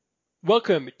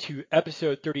Welcome to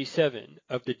episode 37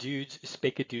 of the Dudes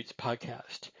Spake It Dudes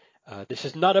podcast. This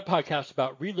is not a podcast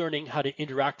about relearning how to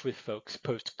interact with folks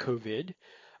post-COVID,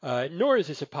 nor is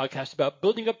this a podcast about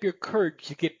building up your courage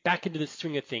to get back into the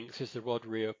swing of things as the world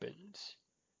reopens.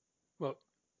 Well,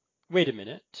 wait a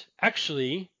minute.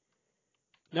 Actually,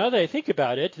 now that I think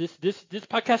about it, this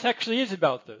podcast actually is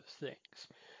about those things.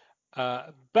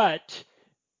 But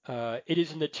it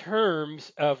is in the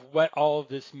terms of what all of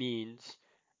this means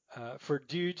for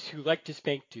dudes who like to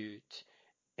spank dudes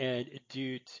and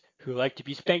dudes who like to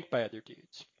be spanked by other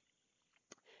dudes.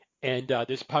 And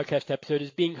this podcast episode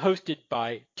is being hosted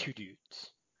by two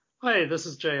dudes. Hi, this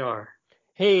is JR.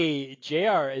 Hey,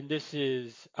 JR, and this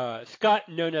is Scott,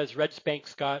 known as Red Spank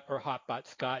Scott or Hotbot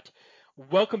Scott.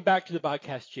 Welcome back to the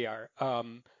podcast, JR.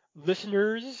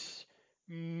 Listeners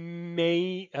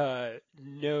may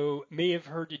may have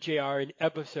heard JR in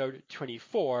episode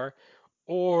 24,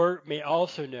 or may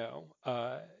also know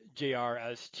JR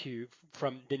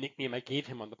from the nickname I gave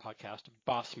him on the podcast,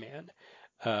 Boss Man,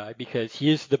 because he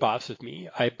is the boss of me.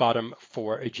 I bought him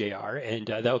for a JR, and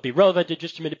that will be relevant in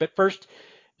just a minute. But first,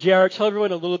 JR, tell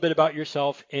everyone a little bit about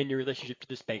yourself and your relationship to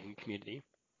the spanking community.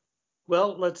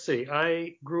 Well, let's see.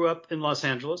 I grew up in Los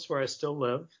Angeles, where I still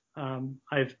live.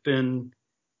 I've been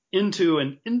into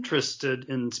and interested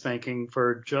in spanking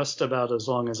for just about as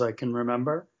long as I can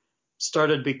remember.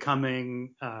 Started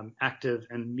becoming active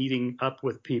and meeting up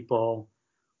with people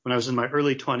when I was in my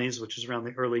early 20s, which is around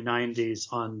the early 90s,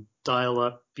 on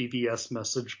dial-up BBS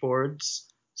message boards.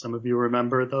 Some of you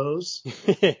remember those.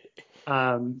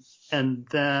 And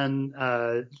then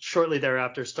shortly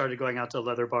thereafter started going out to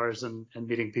leather bars and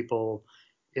meeting people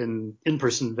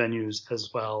in-person venues as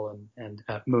well, and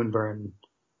at Moonburn,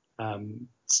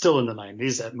 still in the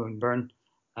 90s at Moonburn,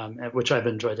 at which I've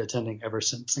enjoyed attending ever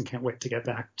since and can't wait to get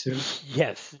back to.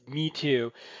 Yes, me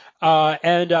too.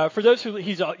 And for those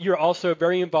you're also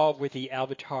very involved with the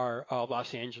Avatar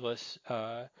Los Angeles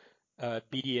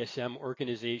BDSM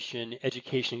organization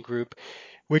education group,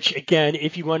 which again,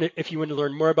 if you want to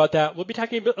learn more about that, we'll be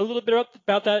talking a little bit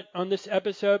about that on this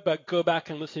episode. But go back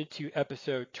and listen to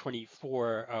episode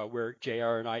 24, where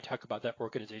JR and I talk about that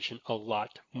organization a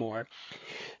lot more.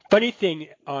 Funny thing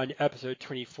on episode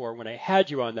 24, when I had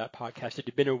you on that podcast, it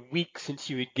had been a week since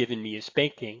you had given me a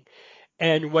spanking.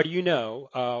 And what do you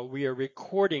know? We are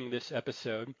recording this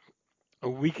episode a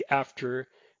week after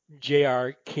JR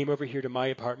came over here to my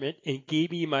apartment and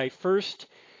gave me my first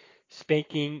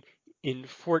spanking in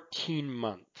 14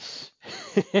 months.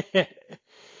 And it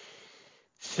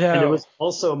So, was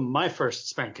also my first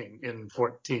spanking in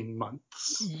 14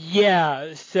 months.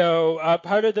 yeah. So,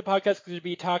 part of the podcast is going to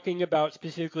be talking about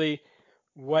specifically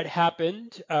what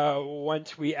happened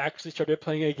once we actually started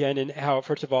playing again, and how,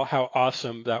 first of all, how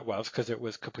awesome that was, because it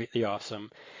was completely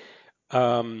awesome.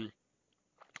 Um,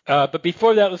 but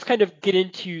before that, let's kind of get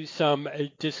into some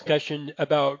discussion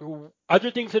about other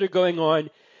things that are going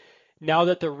on now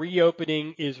that the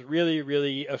reopening is really,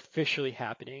 really officially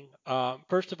happening.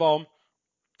 First of all,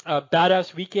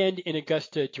 Badass Weekend in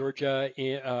Augusta, Georgia,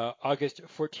 August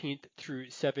 14th through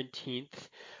 17th.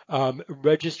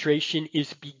 Registration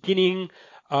is beginning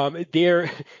there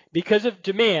because of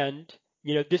demand.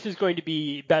 This is going to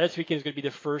be Badass Weekend is going to be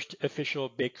the first official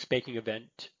big spanking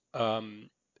event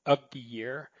of the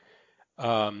year,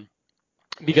 um,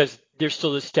 because there's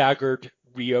still the staggered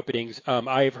reopenings.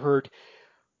 I've heard.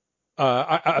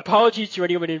 Apologies to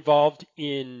anyone involved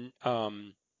in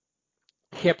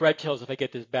Camp Red Tails if I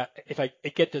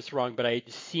get this wrong, but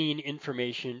I'd seen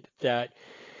information that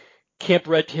Camp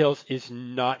Red Tails is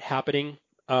not happening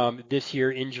this year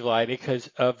in July because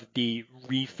of the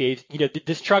rephase.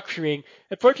 The structuring.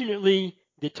 Unfortunately,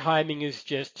 the timing is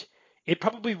just. It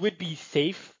probably would be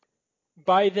safe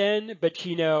by then, but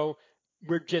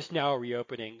we're just now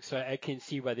reopening, so I can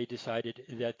see why they decided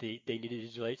that they needed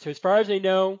to delay it. So as far as I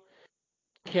know,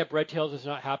 Camp Red Tails is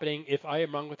not happening. If I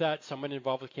am wrong with that, someone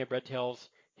involved with Camp Red Tails,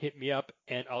 hit me up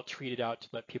and I'll tweet it out to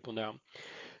let people know.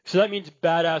 So that means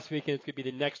Badass Weekend is going to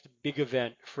be the next big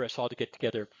event for us all to get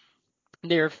together.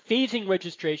 They're phasing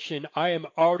registration. I am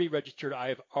already registered. I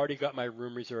have already got my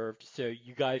room reserved. So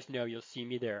you guys know you'll see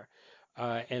me there.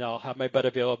 And I'll have my butt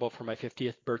available for my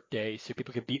 50th birthday so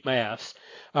people can beat my ass.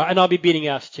 And I'll be beating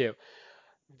ass too.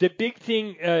 The big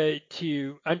thing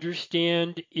to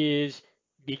understand is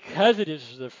because it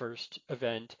is the first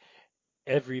event,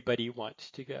 everybody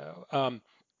wants to go. And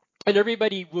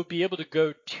everybody will be able to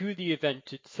go to the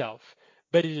event itself,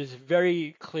 but it is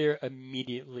very clear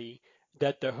immediately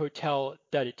that the hotel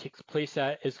that it takes place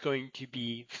at is going to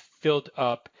be filled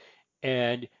up,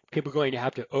 and people going to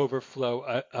have to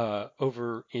overflow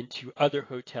over into other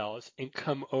hotels and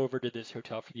come over to this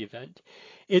hotel for the event.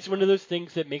 It's one of those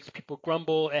things that makes people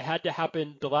grumble. It had to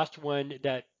happen the last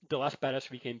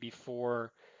Badass weekend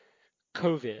before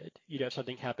COVID. If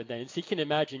something happened then. And so you can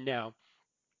imagine now,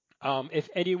 if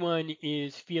anyone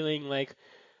is feeling like,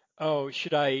 oh,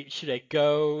 should I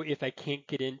go if I can't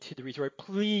get into the resort?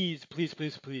 Please, please,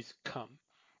 please, please come.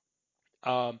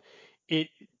 Um, it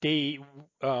they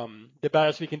the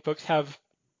Badass Weekend folks have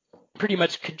pretty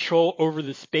much control over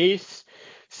the space,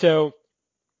 so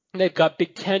they've got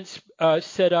big tents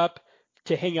set up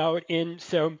to hang out in.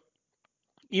 So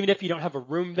even if you don't have a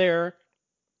room there,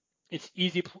 it's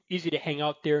easy to hang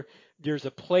out there. There's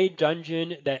a play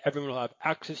dungeon that everyone will have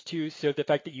access to. So the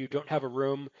fact that you don't have a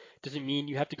room doesn't mean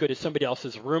you have to go to somebody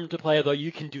else's room to play, although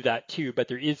you can do that too. But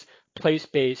there is play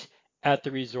space at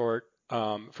the resort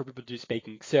for people to do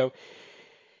spanking. So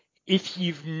if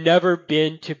you've never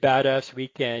been to Badass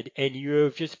Weekend and you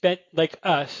have just spent, like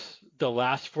us, the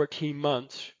last 14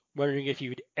 months wondering if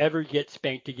you'd ever get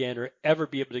spanked again or ever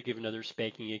be able to give another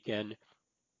spanking again,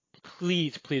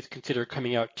 please, please consider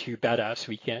coming out to Badass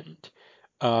Weekend.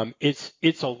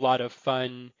 It's a lot of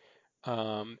fun,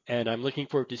 and I'm looking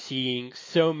forward to seeing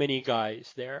so many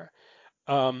guys there.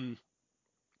 Um,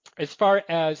 as far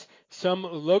as some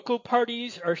local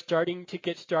parties are starting to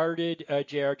get started,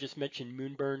 JR just mentioned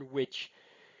Moonburn, which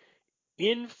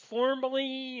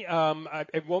informally, I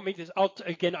won't make this.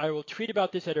 I will tweet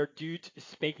about this at our Dudes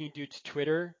Spanking Dudes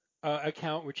Twitter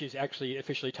account, which is actually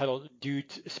officially titled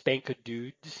Dudes Spank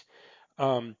Dudes.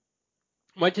 Um,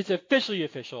 Once it's officially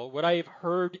official, what I have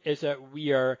heard is that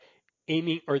we are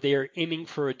aiming, or they are aiming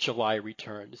for a July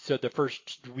return. So the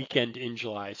first weekend in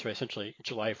July, so essentially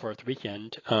July 4th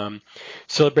weekend,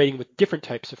 celebrating with different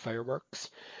types of fireworks.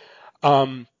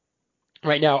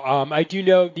 Right now, I do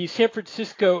know the San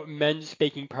Francisco Men's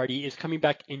Spanking Party is coming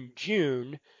back in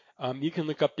June. You can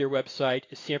look up their website,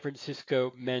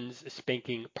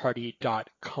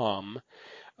 sanfranciscomensSpankingParty.com.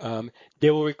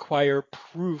 They will require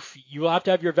proof. You will have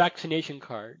to have your vaccination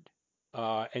card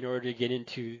in order to get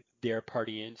into their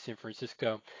party in San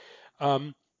Francisco.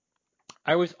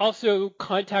 I was also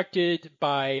contacted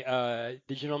by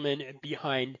the gentleman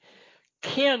behind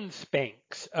Can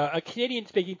Spanks, a Canadian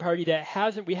spanking party that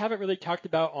we haven't really talked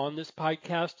about on this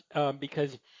podcast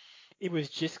because it was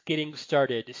just getting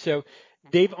started. So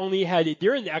they're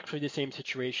in actually the same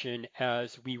situation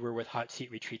as we were with Hot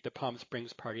Seat Retreat, the Palm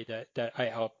Springs party that I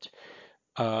helped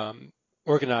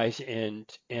organize and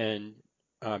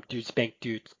do Spank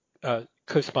Dude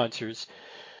co-sponsors.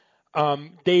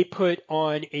 They put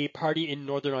on a party in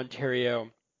Northern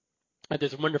Ontario at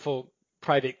this wonderful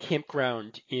private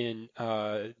campground in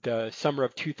the summer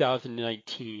of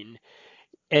 2019.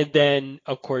 And then,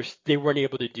 of course, they weren't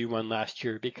able to do one last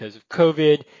year because of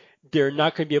COVID. They're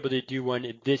not going to be able to do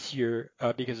one this year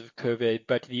because of COVID,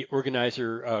 but the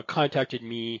organizer contacted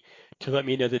me to let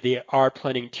me know that they are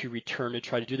planning to return to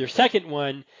try to do their second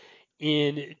one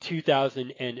in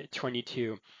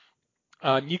 2022.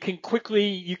 You can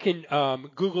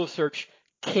Google search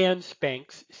Can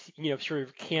Spanks, sort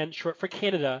of can short for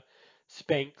Canada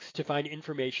Spanks to find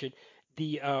information.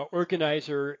 The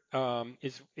organizer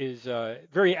is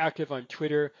very active on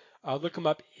Twitter. Look him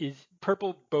up. Is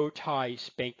Purple Bowtie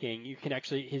Spanking. You can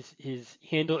actually his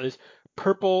handle is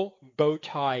Purple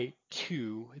Bowtie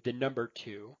 2, the number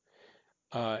 2.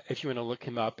 If you want to look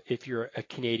him up, if you're a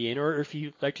Canadian or if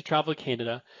you like to travel to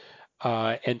Canada,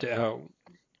 and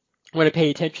want to pay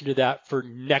attention to that for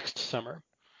next summer.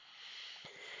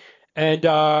 And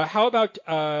how about,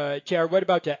 Jared, what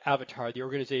about Avatar, the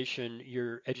organization,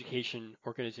 your education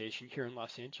organization here in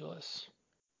Los Angeles?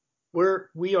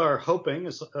 We are hoping,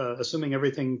 assuming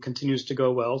everything continues to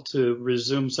go well, to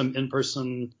resume some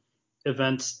in-person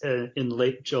events in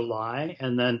late July,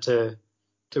 and then to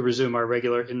resume our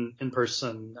regular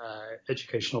in-person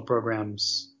educational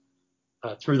programs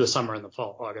through the summer and the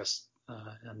fall, August,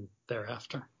 and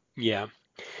thereafter. Yeah.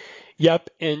 Yep.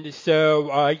 And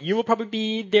so you will probably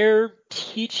be there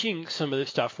teaching some of the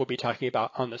stuff we'll be talking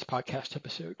about on this podcast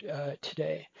episode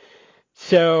today.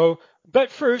 So, but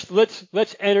first, let's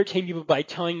entertain people by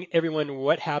telling everyone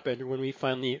what happened when we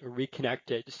finally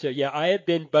reconnected. So yeah,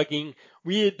 JR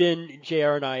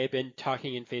and I have been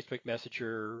talking in Facebook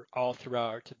Messenger all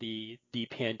throughout the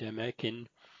pandemic and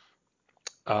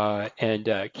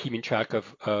keeping track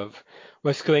of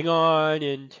what's going on,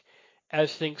 and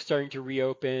as things starting to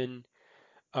reopen,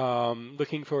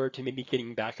 looking forward to maybe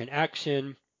getting back in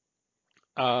action.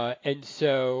 And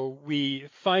so we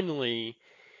finally,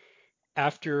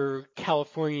 after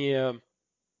California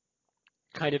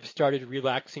kind of started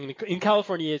relaxing. In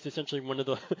California, it's essentially one of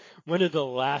the one of the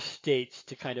last states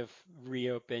to kind of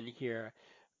reopen here.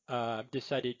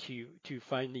 Decided to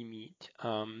finally meet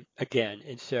again,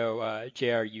 and so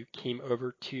JR, you came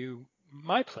over to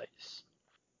my place.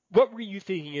 What were you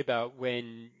thinking about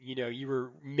when you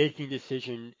were making the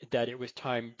decision that it was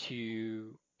time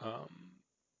to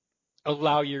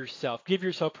give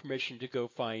yourself permission to go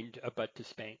find a butt to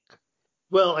spank?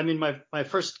 Well, I mean, my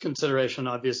first consideration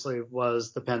obviously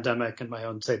was the pandemic and my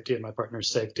own safety and my partner's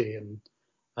safety and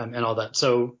all that.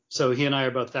 So he and I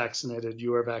are both vaccinated.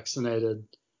 You are vaccinated,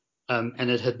 and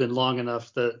it had been long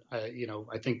enough that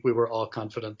I think we were all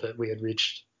confident that we had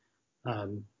reached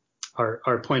um,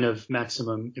 our point of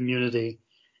maximum immunity.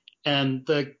 And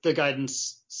the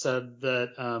guidance said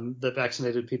that that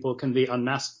vaccinated people can be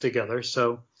unmasked together.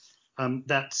 So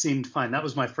that seemed fine. That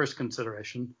was my first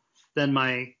consideration. Then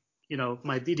my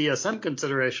BDSM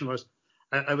consideration was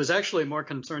I was actually more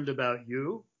concerned about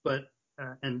you, but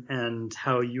and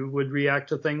how you would react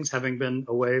to things, having been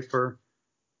away for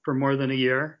more than a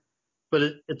year. But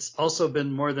it's also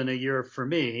been more than a year for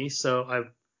me, so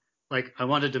I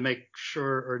wanted to make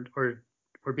sure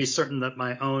or be certain that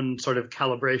my own sort of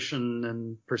calibration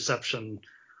and perception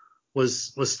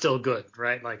was still good,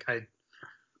 right?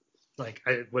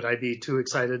 Would I be too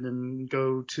excited and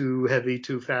go too heavy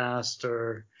too fast,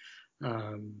 or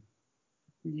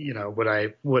would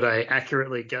I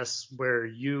accurately guess where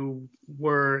you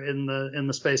were in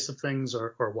the space of things,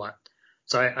 or what?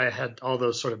 So I had all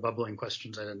those sort of bubbling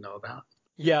questions I didn't know about.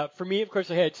 Yeah, for me, of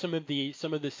course, I had some of the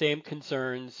same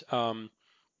concerns. But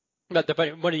one of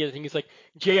the other things is like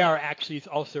JR actually is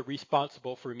also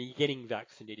responsible for me getting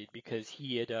vaccinated because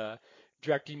he had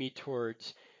directed me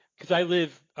towards because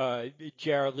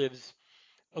JR lives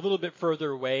a little bit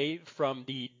further away from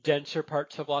the denser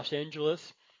parts of Los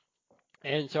Angeles,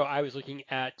 and so I was looking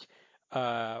at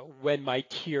when my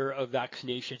tier of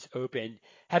vaccinations opened,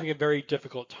 having a very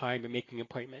difficult time in making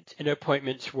appointments. And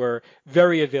appointments were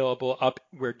very available up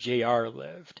where JR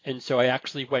lived. And so I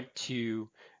actually went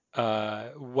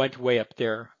way up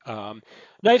there.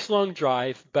 Nice long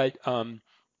drive, but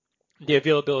the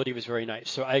availability was very nice.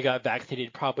 So I got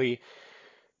vaccinated probably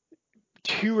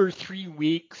 2 or 3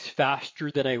 weeks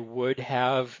faster than I would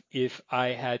have if I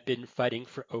had been fighting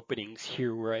for openings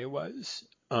here where I was.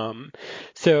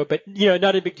 But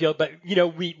not a big deal. But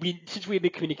we since we had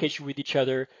been communication with each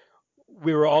other,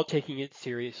 we were all taking it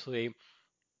seriously.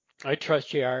 I trust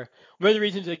JR. One of the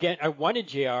reasons, again, I wanted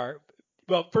JR.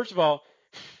 Well, first of all,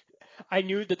 I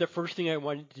knew that the first thing I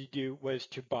wanted to do was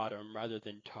to bottom rather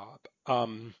than top.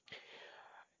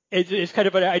 It's kind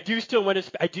of, but I do still want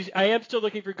to. I am still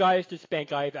looking for guys to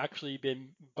spank. I've actually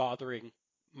been bothering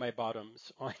my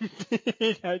bottoms on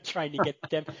trying to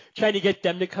get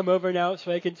them to come over now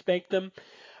so I can spank them.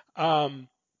 Um,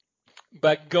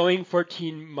 but going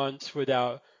 14 months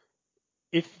without,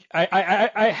 if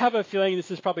I have a feeling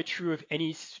this is probably true of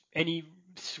any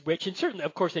switch, and certainly,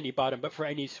 of course, any bottom, but for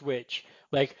any switch,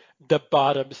 like the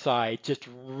bottom side just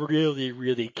really,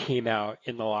 really came out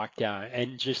in the lockdown,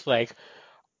 and just like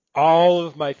all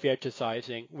of my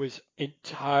fantasizing was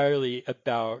entirely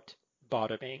about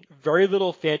bottoming. Very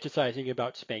little fantasizing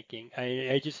about spanking.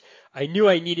 I knew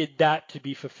I needed that to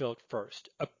be fulfilled first,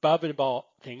 above and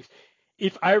all things.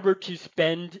 If I were to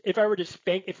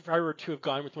have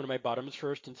gone with one of my bottoms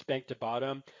first and spanked a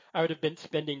bottom, I would have been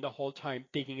spending the whole time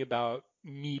thinking about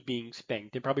me being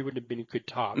spanked. It probably wouldn't have been a good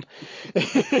top.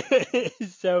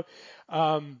 So,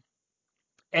 um,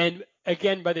 and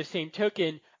again, by the same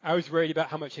token, I was worried about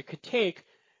how much it could take,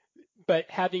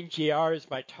 but having JR as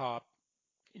my top,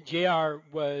 JR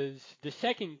was the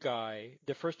second guy,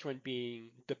 the first one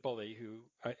being the bully, who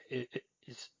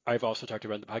I've also talked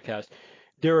about in the podcast.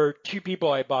 There are two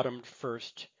people I bottomed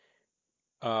first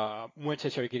once I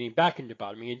started getting back into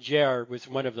bottoming, and JR was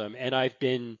one of them. And I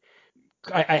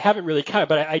haven't really counted,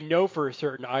 but I know for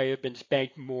certain I have been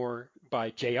spanked more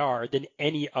by JR than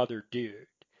any other dude.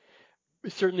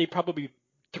 Certainly, probably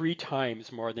 3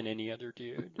 times more than any other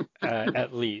dude,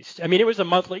 at least. I mean, it was a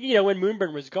monthly. When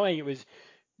Moonburn was going, it was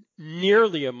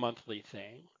nearly a monthly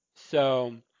thing.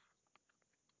 So,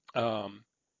 um,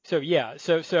 so yeah,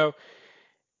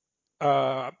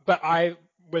 but I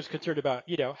was concerned about,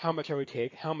 how much I would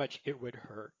take, how much it would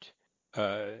hurt,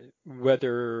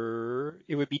 whether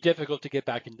it would be difficult to get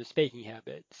back into the spanking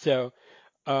habit. So,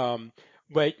 um,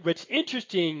 what's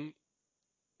interesting,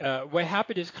 what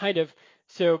happened is kind of,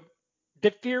 so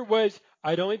the fear was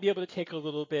I'd only be able to take a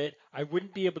little bit. I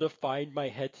wouldn't be able to find my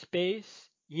headspace,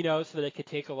 so that I could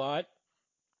take a lot.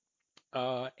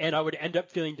 And I would end up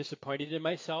feeling disappointed in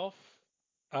myself,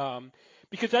 um,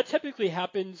 because that typically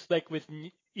happens like with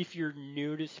if you're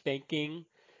new to spanking,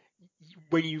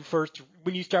 when you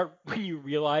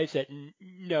realize that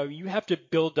no, you have to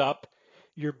build up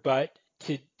your butt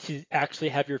to actually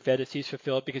have your fantasies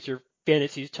fulfilled, because your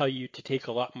fantasies tell you to take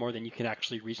a lot more than you can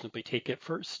actually reasonably take at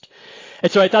first.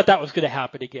 And so I thought that was going to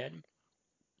happen again.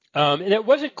 And it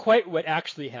wasn't quite what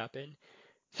actually happened.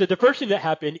 So the first thing that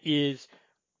happened is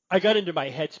I got into my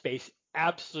headspace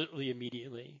absolutely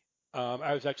immediately.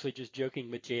 I was actually just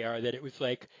joking with JR that it was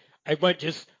like I went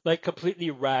just like completely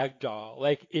ragdoll.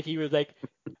 Like if he was like,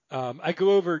 I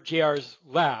go over JR's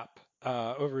lap,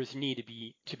 over his knee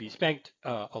to be spanked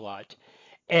a lot,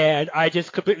 and I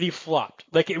just completely flopped.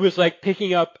 Like it was like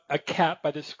picking up a cat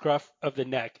by the scruff of the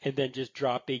neck and then just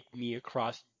dropping me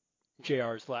across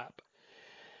JR's lap.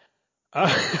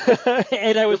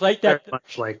 And I It was was like very that.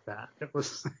 much like that. It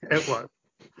was. It was.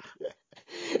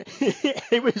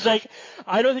 It was like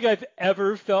I don't think I've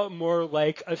ever felt more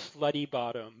like a slutty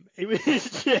bottom. It was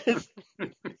just,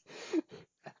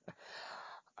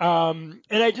 and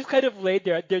I just kind of laid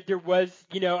there. There was,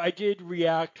 I did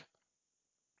react,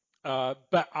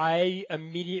 but I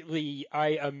immediately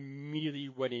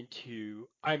went into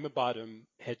I'm a bottom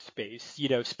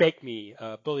headspace. Spank me,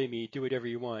 bully me, do whatever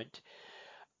you want.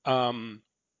 Um,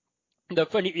 the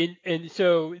funny, and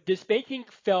so the spanking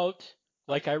felt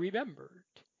like I remembered.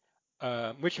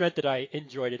 Which meant that I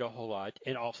enjoyed it a whole lot,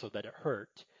 and also that it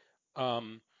hurt.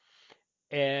 Um,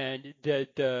 and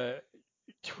the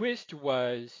twist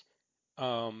was,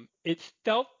 it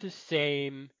felt the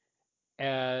same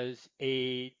as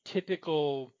a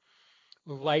typical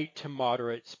light to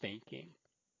moderate spanking,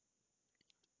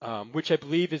 which I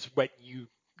believe is what you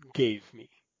gave me.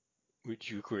 Would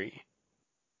you agree?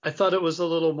 I thought it was a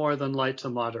little more than light to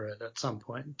moderate at some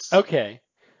points. Okay.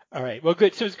 All right. Well,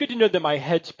 good. So it's good to know that my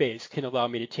headspace can allow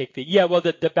me to take yeah, well,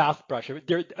 the bath brush,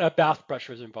 a bath brush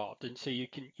was involved. And so you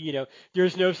can,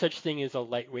 there's no such thing as a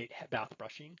lightweight bath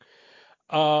brushing.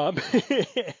 Um,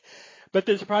 but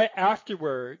there's probably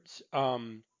afterwards,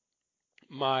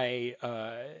 my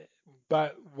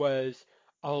butt was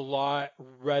a lot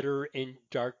redder and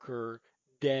darker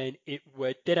than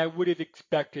I would have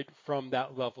expected from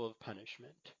that level of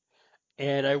punishment,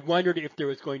 and I wondered if there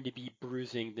was going to be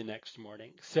bruising the next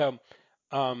morning. So,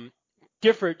 um,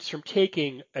 difference from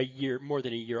taking more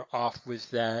than a year off, was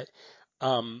that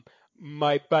um,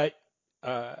 my butt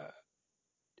uh,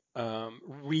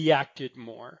 reacted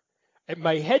more. And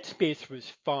my headspace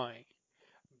was fine,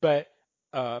 but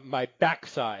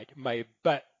my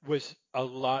butt was a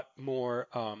lot more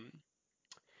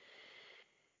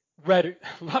red,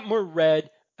 a lot more red,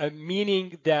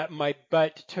 meaning that my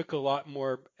butt took a lot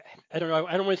more. I don't know.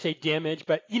 I don't want to say damage,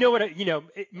 but you know what?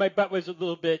 My butt was a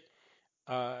little bit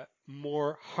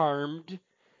more harmed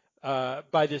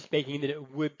by this baking than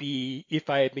it would be if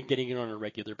I had been getting it on a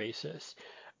regular basis.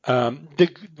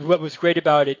 What was great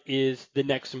about it is the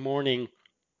next morning,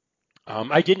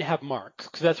 I didn't have marks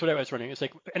because that's what I was running. It's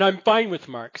like, and I'm fine with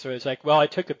marks. So I was like, well, I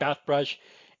took a bath brush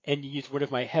and used one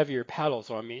of my heavier paddles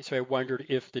on me. So I wondered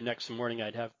if the next morning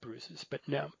I'd have bruises, but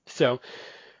no. So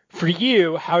for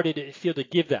you, how did it feel to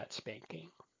give that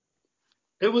spanking?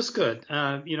 It was good.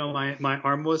 My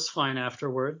arm was fine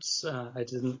afterwards. I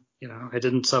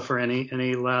didn't suffer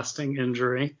any lasting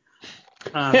injury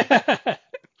um,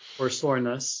 or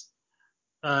soreness.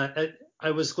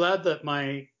 I was glad that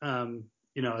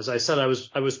as I said, I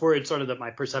was worried sort of that my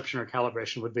perception or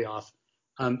calibration would be off.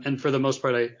 And for the most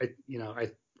part,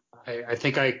 I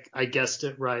think I guessed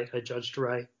it right. I judged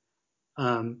right.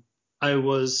 Um, I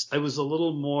was a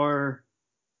little more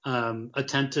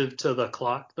attentive to the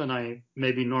clock than I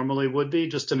maybe normally would be,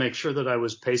 just to make sure that I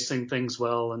was pacing things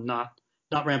well and not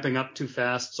ramping up too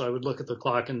fast. So I would look at the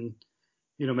clock and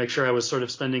make sure I was sort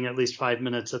of spending at least 5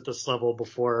 minutes at this level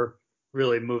before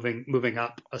really moving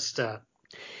up a step.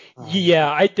 Um,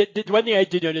 Yeah, the one thing I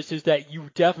did notice is that you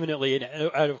definitely,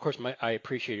 and of course, I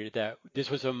appreciated that this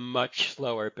was a much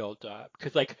slower build up,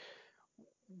 because like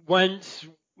once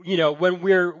when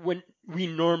we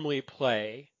normally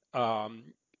play,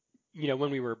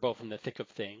 when we were both in the thick of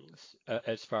things,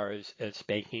 as far as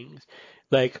spankings,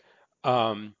 like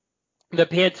um, the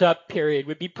pants up period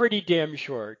would be pretty damn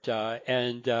short,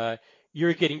 and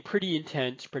you're getting pretty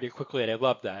intense pretty quickly, and I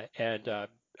love that.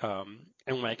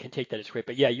 And when I can take that, it's great.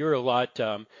 But yeah, you're a lot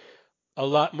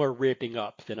more ripping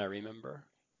up than I remember.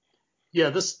 yeah,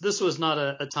 this was not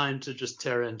a time to just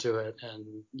tear into it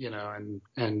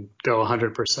and go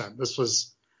 100%. This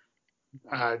was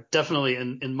definitely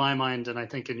in my mind, and I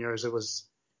think in yours, it was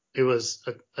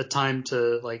a time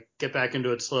to like get back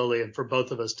into it slowly, and for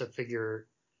both of us to figure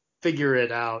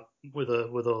it out with a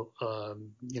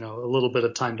little bit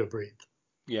of time to breathe.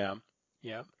 Yeah,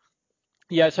 yeah.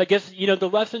 Yeah, so I guess the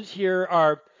lessons here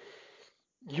are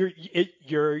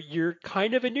you're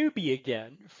kind of a newbie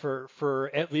again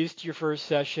for at least your first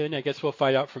session. I guess we'll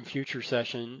find out from future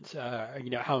sessions,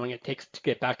 how long it takes to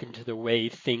get back into the way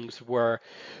things were.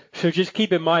 So just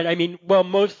keep in mind, I mean, well,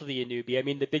 mostly a newbie. I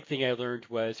mean, the big thing I learned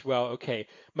was, well, okay,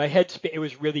 my headspace, it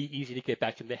was really easy to get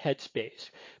back in the headspace,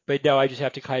 but now I just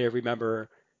have to kind of remember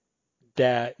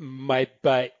that my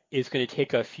butt is going to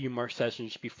take a few more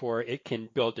sessions before it can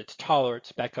build its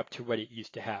tolerance back up to what it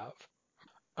used to have.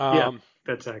 Yeah, Um,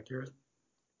 that's accurate.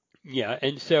 yeah,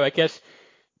 and so I guess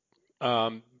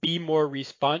be more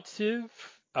responsive,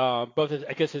 both as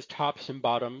I guess as tops and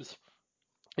bottoms,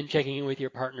 and checking in with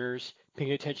your partners,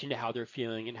 paying attention to how they're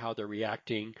feeling and how they're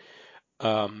reacting.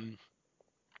 Um,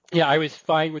 yeah, I was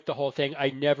fine with the whole thing. I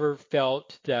never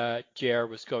felt that JR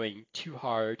was going too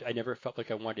hard. I never felt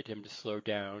like I wanted him to slow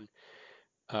down.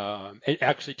 And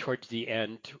actually, towards the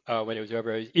end, when it was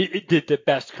over, it did the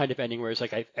best kind of ending where it's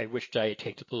like I wished I had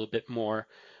taken a little bit more,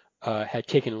 had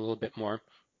taken a little bit more.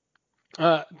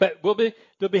 But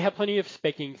there'll be have plenty of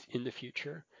spankings in the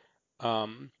future.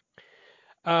 Um,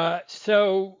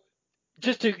 so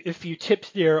just a few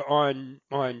tips there on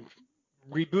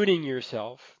rebooting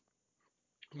yourself,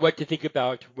 what to think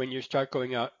about when you start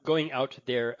going out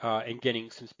there and getting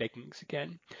some spankings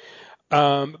again.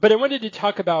 But I wanted to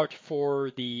talk about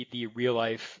for the real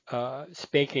life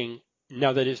spanking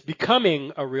now that it's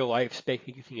becoming a real life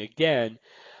spanking thing again.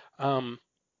 Um,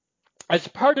 as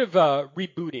part of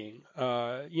rebooting,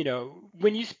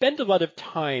 when you spend a lot of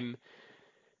time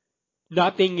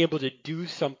not being able to do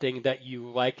something that you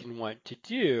like and want to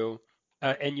do,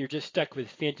 and you're just stuck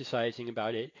with fantasizing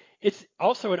about it, it's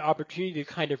also an opportunity to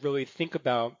kind of really think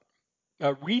about,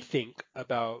 rethink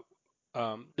about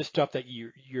the stuff that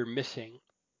you're missing,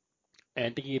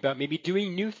 and thinking about maybe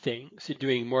doing new things and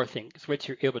doing more things once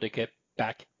you're able to get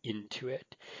back into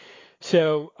it.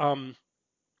 So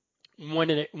one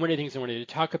of the things I wanted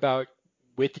to talk about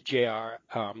with JR,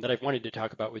 that I've wanted to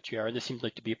talk about with JR, and this seems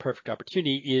like to be a perfect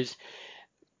opportunity, is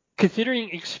considering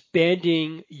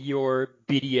expanding your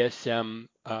BDSM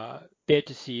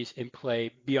fantasies and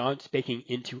play beyond spanking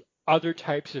into other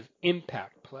types of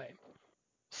impact play.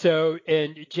 So,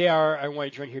 and JR, I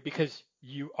want to join here because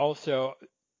you also,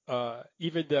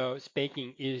 even though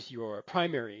spanking is your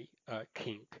primary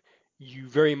kink, you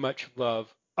very much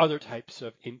love other types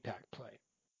of impact play.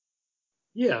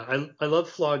 Yeah, I love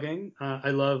flogging. I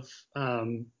love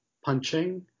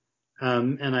punching,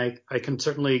 and I can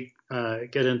certainly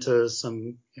get into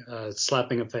some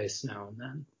slapping a face now and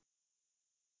then.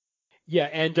 Yeah,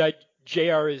 and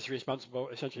JR is responsible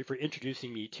essentially for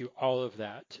introducing me to all of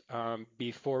that.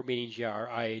 Before meeting JR,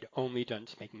 I'd only done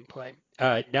spanking play.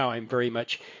 Now I'm very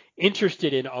much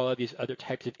interested in all of these other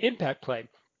types of impact play.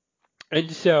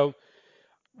 And so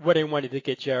what I wanted to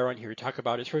get JR on here to talk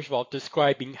about is, first of all,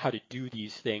 describing how to do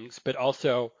these things, but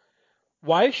also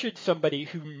why should somebody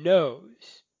who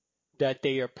knows that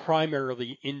they are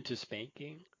primarily into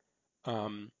spanking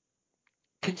um,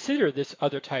 consider this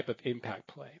other type of impact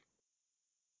play?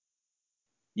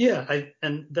 Yeah,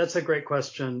 and that's a great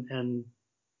question, and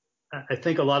I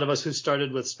think a lot of us who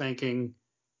started with spanking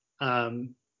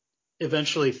um,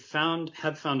 eventually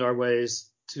have found our ways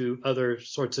to other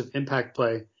sorts of impact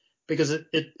play because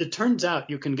it turns out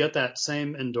you can get that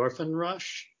same endorphin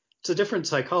rush. It's a different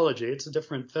psychology, it's a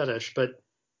different fetish, but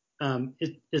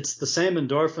it's the same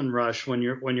endorphin rush when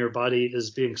your body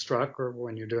is being struck or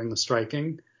when you're doing the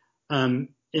striking,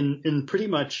 in pretty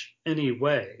much any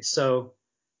way.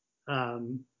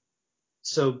 Um,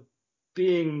 so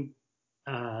being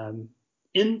um,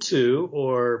 into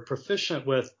or proficient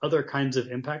with other kinds of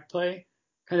impact play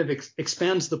kind of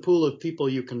expands the pool of people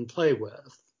you can play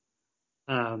with.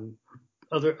 Um,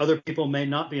 other people may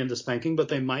not be into spanking, but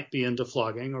they might be into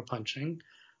flogging or punching,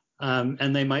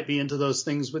 and they might be into those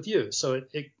things with you. So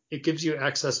it gives you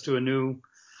access to a new,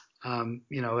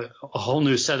 a whole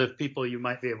new set of people you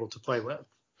might be able to play with.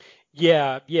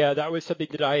 Yeah, that was something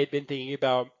that I had been thinking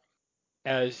about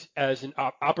as an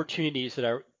opportunities that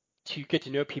I to get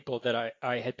to know people that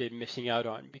I had been missing out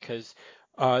on because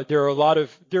there are a lot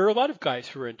of guys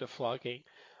who are into flogging,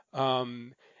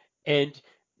 um, and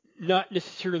not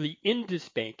necessarily into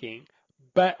spanking,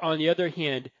 but on the other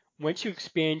hand, once you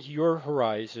expand your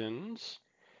horizons,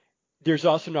 there's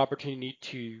also an opportunity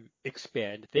to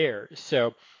expand there.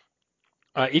 So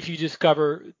if you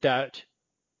discover that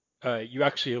you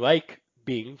actually like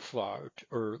being flogged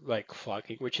or like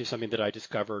flogging, which is something that I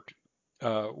discovered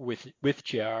with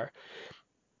JR,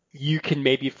 you can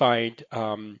maybe find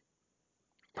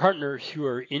partners who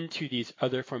are into these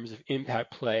other forms of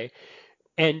impact play,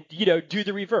 and do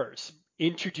the reverse.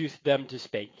 introduce them to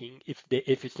spanking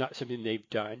if it's not something they've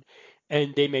done,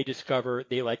 and they may discover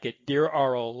they like it. There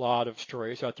are a lot of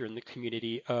stories out there in the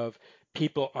community of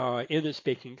people in the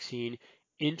spanking scene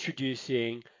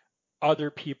introducing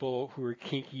other people who are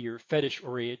kinky or fetish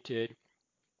oriented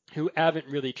who haven't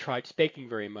really tried spanking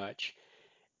very much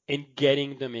and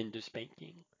getting them into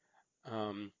spanking.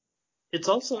 Um, It's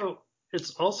also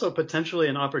potentially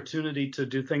an opportunity to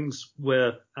do things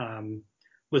with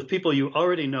people you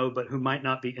already know, but who might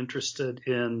not be interested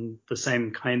in the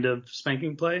same kind of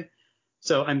spanking play.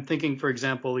 So I'm thinking, for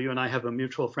example, you and I have a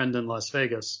mutual friend in Las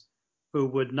Vegas who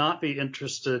would not be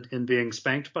interested in being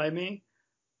spanked by me,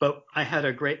 but I had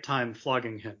a great time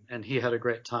flogging him, and he had a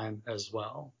great time as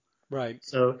well. right.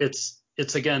 So it's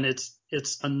again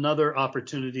it's another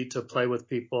opportunity to play with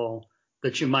people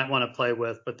that you might want to play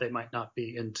with, but they might not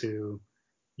be into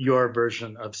your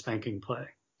version of spanking play.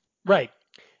 Right.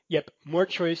 Yep. More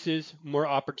choices, more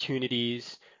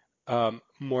opportunities,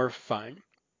 more fun.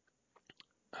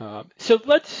 So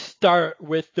let's start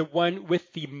with the one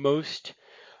with the most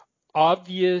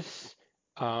obvious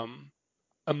um,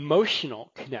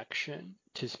 emotional connection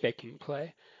to spanking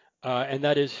play, and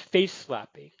that is face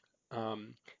slapping.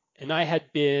 Um, and I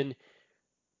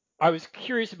was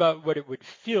curious about what it would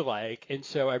feel like, and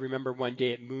so I remember one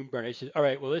day at Moonburn, I said, "All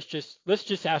right, well, let's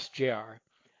just ask Jr."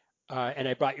 And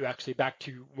I brought you actually back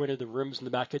to one of the rooms in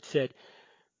the back that said,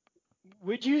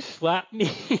 "Would you slap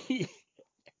me?"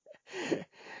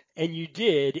 And you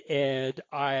did, and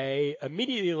I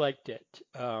immediately liked it.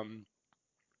 And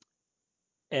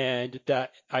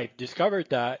that I discovered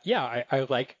that, yeah, I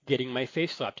like getting my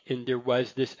face slapped, and there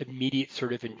was this immediate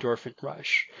sort of endorphin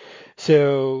rush.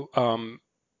 So,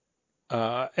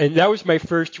 and that was my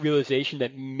first realization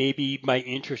that maybe my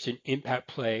interest in impact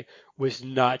play was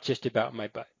not just about my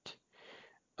butt.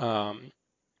 Um,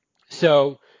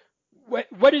 so,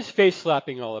 what is face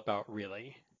slapping all about,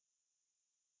 really?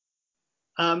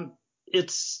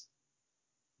 It's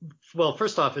well,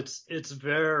 first off, it's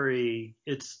very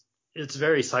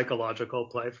psychological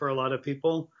play for a lot of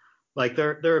people. Like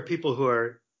there are people who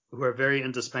are very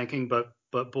into spanking, but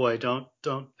boy, don't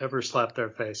ever slap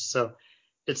their face. So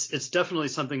it's definitely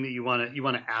something that you want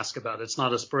to ask about. It's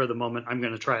not a spur of the moment. I'm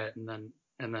going to try it and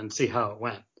then see how it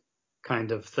went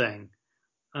kind of thing.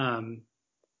 Um,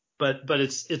 but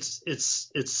it's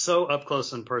so up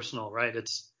close and personal, right?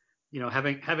 It's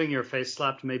having your face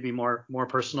slapped may be more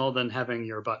personal than having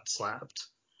your butt slapped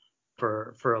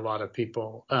for a lot of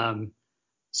people.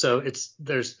 So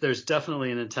there's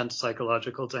definitely an intense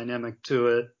psychological dynamic to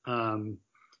it.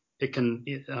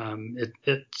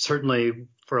 It certainly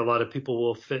for a lot of people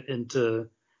will fit into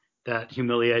that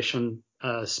humiliation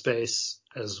space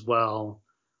as well.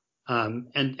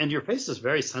 And your face is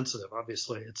very sensitive,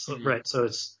 obviously. It's Hmm. right. So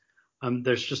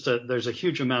there's a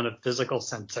huge amount of physical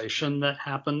sensation that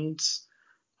happens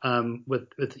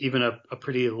with even a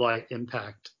pretty light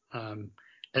impact. And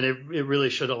it really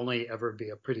should only ever be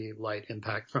a pretty light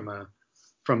impact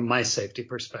from my safety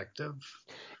perspective.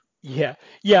 Yeah,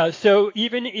 yeah. So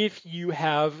even if you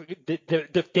have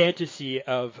the fantasy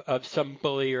of some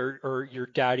bully or your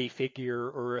daddy figure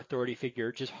or authority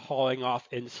figure just hauling off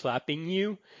and slapping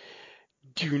you,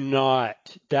 do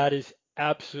not. That is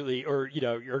absolutely, or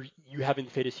you having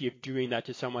the fantasy of doing that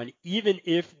to someone, even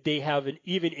if they have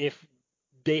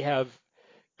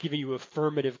given you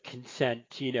affirmative consent,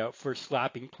 for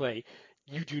slapping play,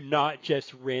 you do not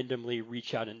just randomly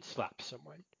reach out and slap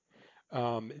someone.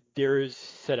 There is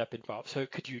setup involved. So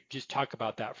could you just talk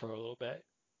about that for a little bit?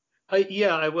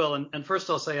 Yeah, I will. And first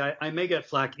I'll say I may get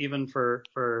flack even for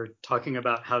talking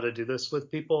about how to do this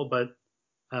with people, but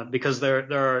because there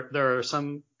are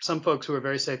some folks who are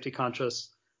very safety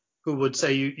conscious who would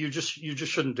say you just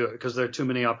shouldn't do it because there are too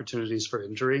many opportunities for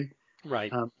injury.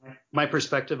 Right. Um, my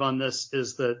perspective on this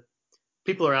is that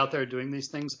people are out there doing these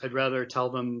things. I'd rather tell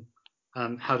them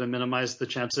how to minimize the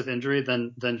chance of injury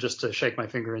than just to shake my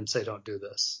finger and say don't do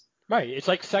this. Right. It's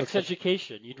like sex Okay.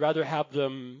 education. You'd rather have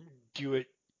them do it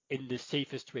in the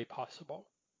safest way possible.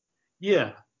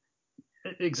 Yeah,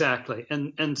 exactly.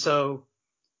 And so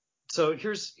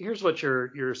here's what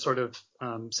your sort of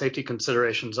safety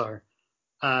considerations are.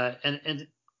 And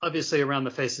obviously around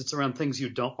the face, it's around things you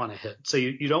don't want to hit. So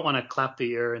you don't want to clap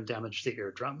the ear and damage the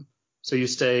eardrum. So you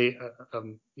stay,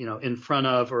 in front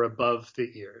of or above the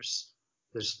ears.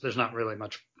 There's not really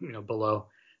much, below.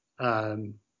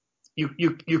 Um,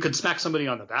 you could smack somebody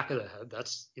on the back of the head.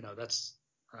 That's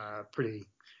pretty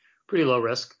low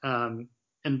risk. And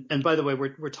by the way,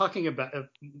 we're talking about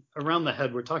around the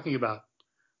head. We're talking about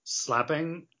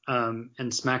slapping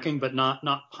and smacking, but not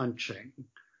punching,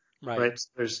 Right. right?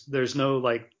 There's no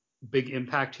like big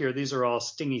impact here. These are all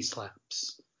stingy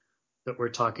slaps that we're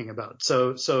talking about.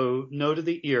 So no to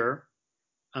the ear.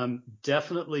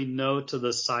 Definitely no to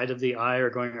the side of the eye or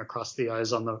going across the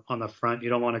eyes on the front. You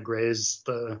don't want to graze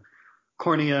the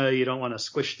cornea. You don't want to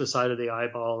squish the side of the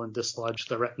eyeball and dislodge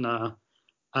the retina.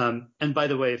 And by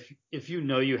the way, if you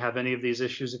know you have any of these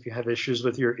issues, if you have issues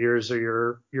with your ears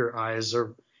or your eyes,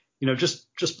 or just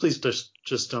please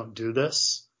just don't do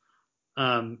this.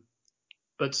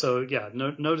 But so yeah,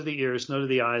 no to the ears, no to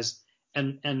the eyes,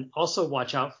 and also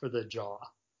watch out for the jaw.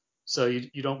 So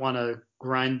you don't want to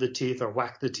grind the teeth or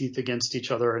whack the teeth against each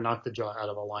other or knock the jaw out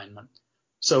of alignment.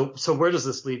 So where does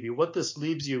this leave you? What this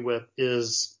leaves you with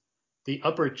is the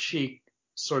upper cheek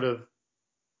sort of.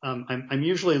 I'm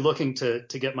usually looking to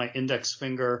get my index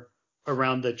finger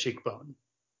around the cheekbone.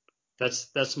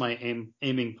 That's my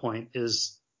aiming point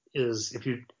is if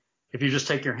you just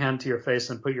take your hand to your face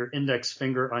and put your index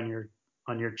finger on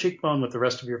your cheekbone with the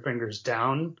rest of your fingers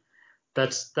down,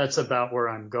 that's about where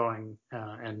I'm going,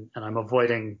 and I'm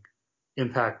avoiding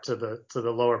impact to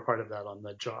the lower part of that on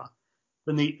the jaw.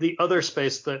 Then the other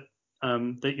space that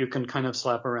you can kind of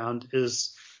slap around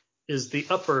is the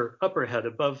upper head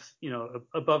above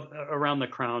around the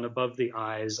crown, above the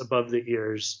eyes, above the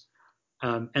ears.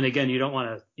 And again, you don't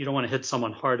want to hit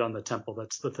someone hard on the temple.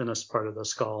 That's the thinnest part of the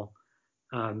skull.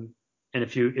 And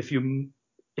if you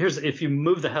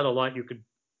move the head a lot,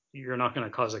 you're not going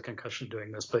to cause a concussion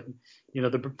doing this, but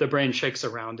the brain shakes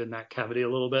around in that cavity a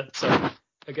little bit. So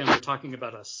again, we're talking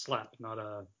about a slap, not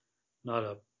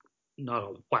a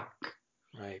whack.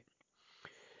 Right.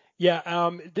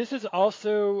 Yeah, this is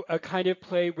also a kind of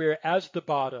play where as the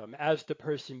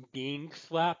person being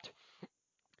slapped,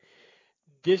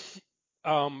 this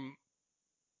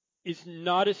is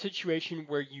not a situation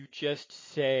where you just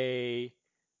say,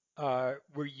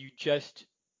 where you just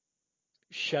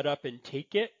shut up and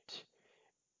take it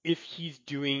if he's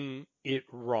doing it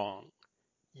wrong.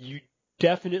 You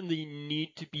definitely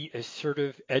need to be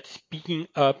assertive at speaking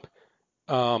up,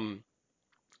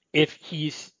 if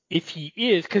he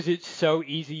is, because it's so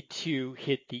easy to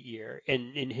hit the ear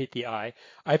and hit the eye.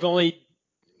 I've only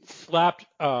slapped,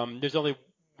 there's only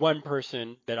one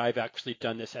person that I've actually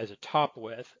done this as a top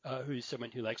with, who's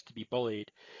someone who likes to be bullied.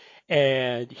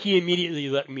 And he immediately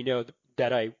let me know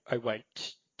that I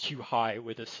went too high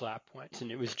with a slap once,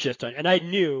 and it was and I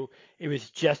knew it was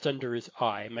just under his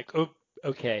eye. I'm like, oh,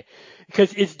 okay,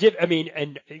 because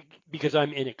and because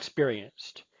I'm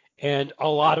inexperienced, and a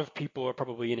lot of people are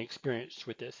probably inexperienced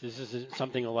with this. This isn't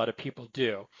something a lot of people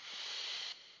do.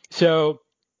 So,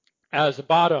 as a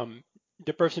bottom,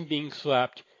 the person being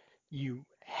slapped, you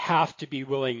have to be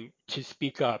willing to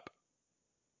speak up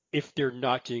if they're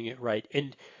not doing it right.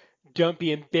 And don't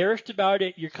be embarrassed about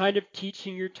it. You're kind of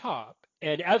teaching your top.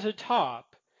 And as a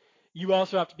top, you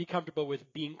also have to be comfortable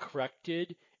with being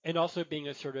corrected and also being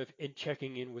assertive and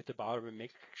checking in with the bottom and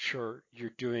make sure you're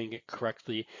doing it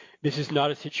correctly. This is not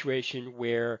a situation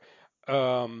where,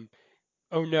 oh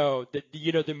no,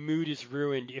 the mood is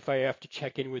ruined if I have to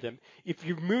check in with them. If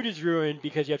your mood is ruined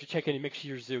because you have to check in and make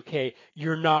sure you're okay,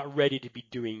 you're not ready to be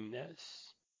doing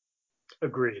this.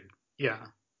 Agreed. Yeah.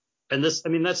 And this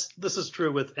is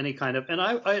true with any kind of, and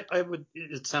I would,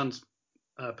 it sounds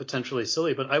potentially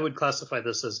silly, but I would classify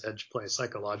this as edge play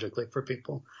psychologically for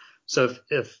people. So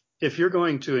if you're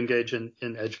going to engage in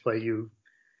edge play, you,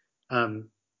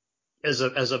 as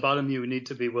a bottom, you need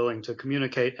to be willing to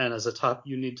communicate, and as a top,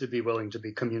 you need to be willing to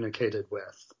be communicated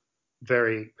with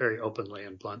very, very openly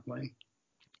and bluntly.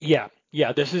 Yeah.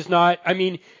 This is not. I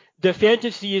mean, the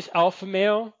fantasy is alpha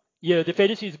male. The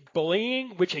fantasy is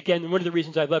bullying, which again, one of the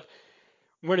reasons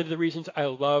I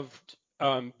loved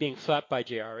being slapped by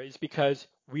JR is because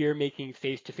we are making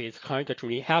face-to-face contact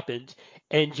when it happens,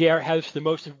 and JR has the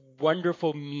most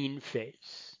wonderful mean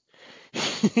face.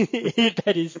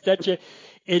 That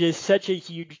is such a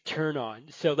huge turn on.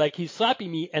 So like he's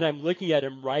slapping me and I'm looking at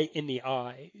him right in the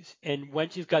eyes. And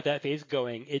once he's got that face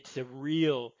going, it's a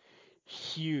real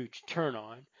huge turn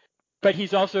on. But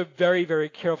he's also very, very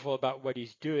careful about what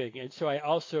he's doing. And so I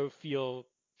also feel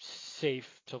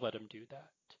safe to let him do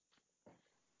that.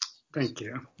 Thank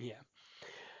you. Yeah.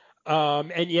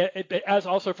 And yet, but as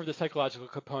also for the psychological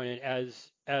component,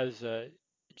 as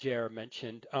JR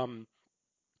mentioned,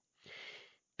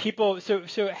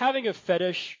 so having a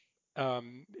fetish,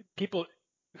 people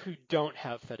who don't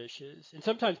have fetishes, and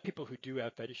sometimes people who do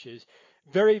have fetishes,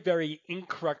 very, very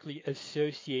incorrectly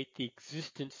associate the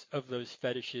existence of those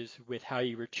fetishes with how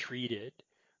you were treated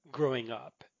growing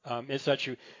up. As such,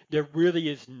 there really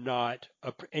is not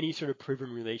any sort of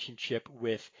proven relationship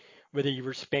with whether you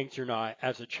were spanked or not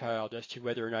as a child, as to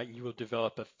whether or not you will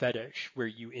develop a fetish where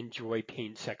you enjoy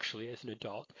pain sexually as an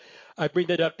adult. I bring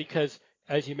that up because,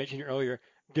 as you mentioned earlier,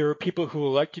 there are people who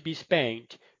like to be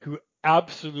spanked who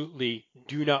absolutely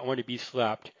do not want to be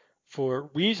slapped for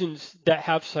reasons that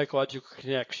have psychological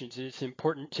connections, and it's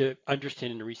important to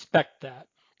understand and respect that.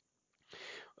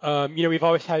 We've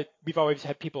always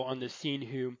had people on the scene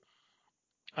who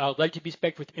like to be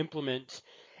spanked with implements,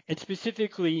 and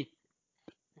specifically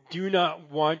do not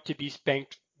want to be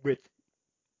spanked with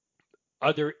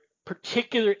other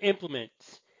particular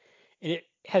implements. And it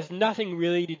has nothing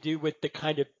really to do with the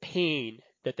kind of pain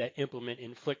that that implement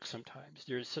inflicts sometimes.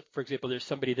 For example, there's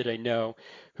somebody that I know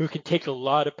who can take a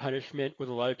lot of punishment with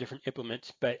a lot of different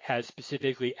implements, but has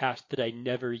specifically asked that I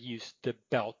never use the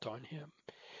belt on him.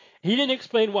 He didn't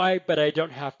explain why, but I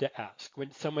don't have to ask.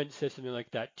 When someone says something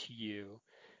like that to you,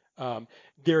 um,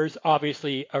 there's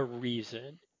obviously a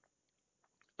reason.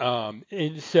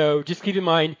 And so just keep in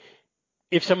mind,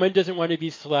 if someone doesn't want to be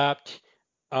slapped,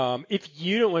 if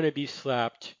you don't want to be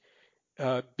slapped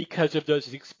because of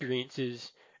those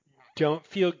experiences, don't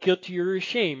feel guilty or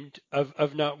ashamed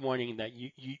of not wanting that.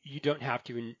 You don't have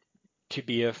to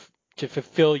be to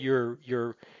fulfill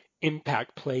your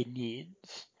impact play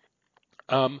needs.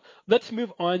 Let's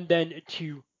move on then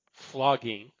to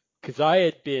flogging, because I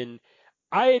had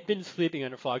been sleeping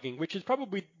on a flogging, which is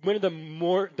probably one of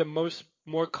the most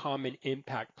more common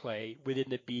impact play within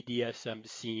the BDSM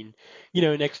scene,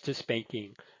 next to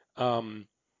spanking. Um,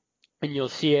 and you'll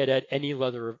see it at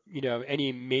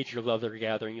any major leather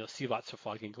gathering. You'll see lots of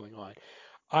flogging going on.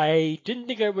 I didn't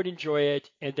think I would enjoy it,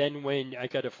 and then when I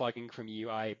got a flogging from you,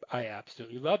 I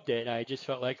absolutely loved it. I just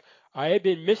felt like I had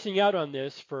been missing out on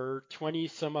this for 20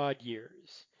 some odd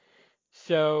years.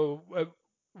 So,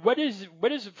 what is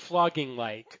flogging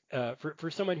like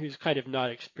for someone who's kind of not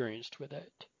experienced with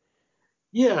it?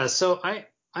 Yeah, so I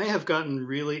have gotten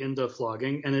really into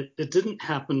flogging, and it didn't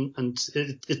happen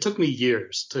until it took me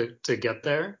years to get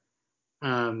there.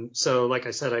 So like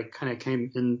I said, I kind of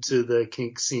came into the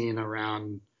kink scene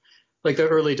around like the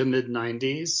early to mid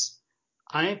 90s.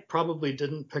 I probably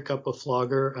didn't pick up a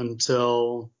flogger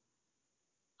until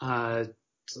uh,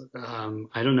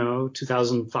 I don't know,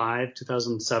 2005,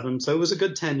 2007. So it was a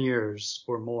good 10 years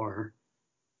or more.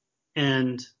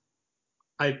 And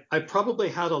I probably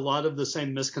had a lot of the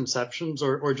same misconceptions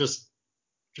or just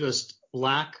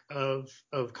lack of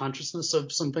consciousness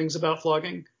of some things about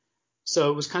flogging.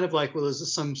 So it was kind of like, well, is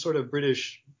this some sort of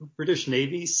British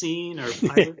Navy scene or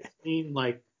pirate scene?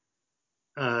 Like,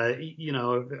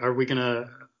 are we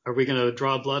gonna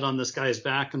draw blood on this guy's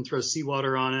back and throw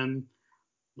seawater on him?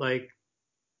 Like,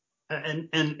 and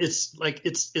it's like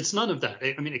it's none of that.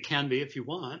 I mean, it can be if you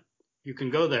want, you can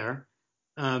go there.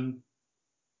 Um,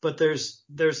 but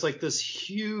there's like this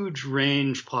huge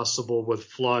range possible with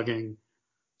flogging.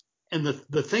 And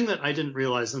the thing that I didn't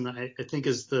realize, and that I think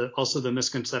is also the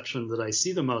misconception that I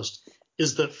see the most,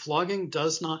 is that flogging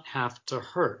does not have to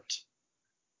hurt,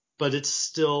 but it's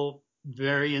still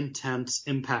very intense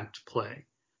impact play.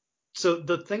 So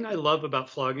the thing I love about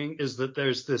flogging is that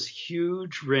there's this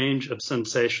huge range of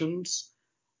sensations,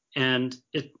 and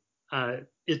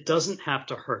it doesn't have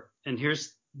to hurt. And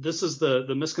this is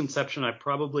the misconception I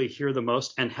probably hear the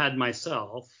most and had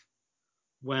myself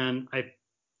when I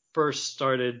first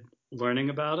started learning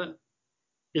about it,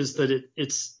 is that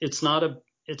it's not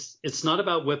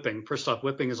about whipping. First off,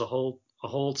 whipping is a whole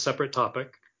separate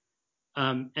topic,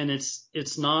 and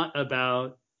it's not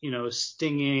about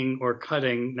stinging or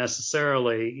cutting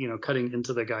necessarily, cutting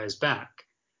into the guy's back.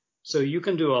 So you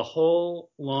can do a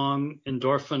whole long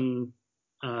endorphin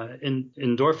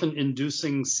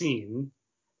inducing scene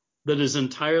that is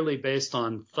entirely based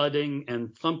on thudding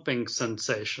and thumping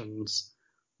sensations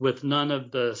with none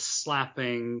of the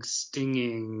slapping,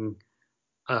 stinging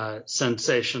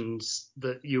sensations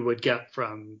that you would get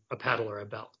from a paddle or a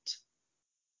belt.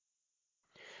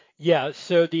 Yeah,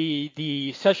 so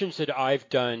the sessions that I've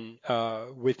done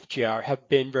with JR have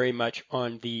been very much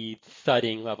on the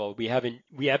thudding level. We haven't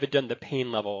done the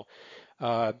pain level.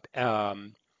 Uh,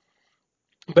 um,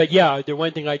 but yeah, the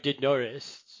one thing I did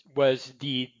notice was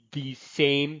the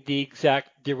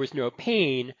exact there was no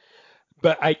pain,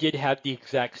 but I did have the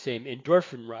exact same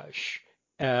endorphin rush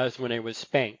as when I was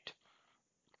spanked.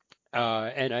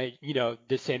 And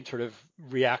the same sort of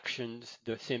reactions,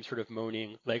 the same sort of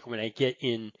moaning, like when I get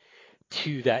in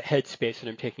to that headspace when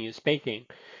I'm taking a spanking.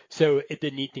 So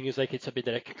the neat thing is like it's something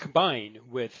that I can combine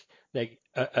with like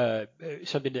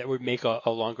something that would make a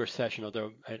longer session.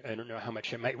 Although I don't know how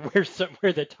much I might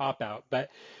wear the top out, but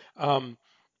um,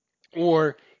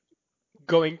 or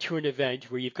going to an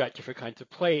event where you've got different kinds of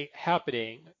play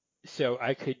happening. So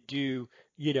I could do,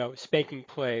 spanking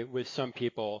play with some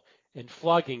people and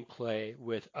flogging play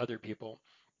with other people,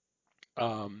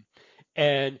 um,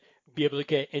 and be able to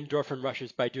get endorphin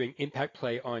rushes by doing impact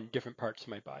play on different parts of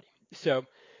my body. So,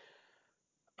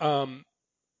 um,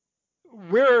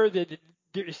 where are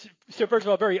so first of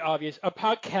all, very obvious, a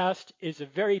podcast is a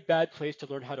very bad place to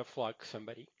learn how to flog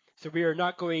somebody. So we are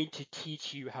not going to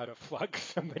teach you how to flog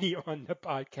somebody on the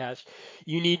podcast.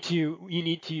 You need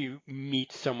to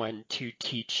meet someone to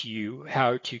teach you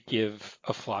how to give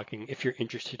a flogging if you're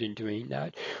interested in doing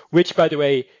that. Which, by the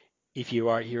way, if you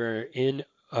are here in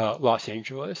Los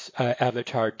Angeles,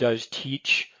 Avatar does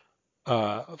teach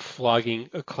flogging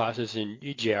classes, and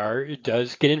JR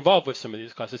does get involved with some of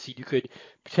these classes. So you could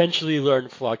potentially learn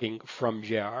flogging from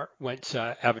JR once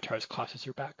Avatar's classes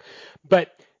are back.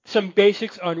 But some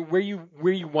basics on where you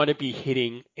want to be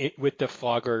hitting it with the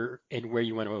flogger and where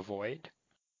you want to avoid.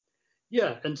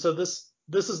 Yeah, and so this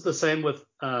is the same with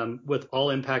all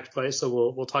impact play.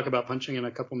 So we'll talk about punching in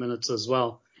a couple minutes as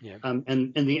well. Yeah.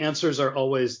 And the answers are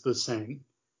always the same.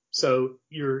 So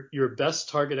your best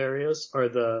target areas are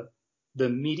the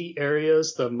meaty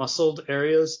areas, the muscled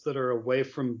areas that are away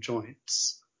from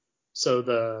joints. So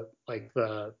the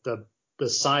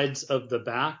sides of the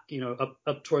back,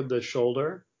 up toward the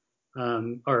shoulder,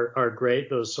 are great.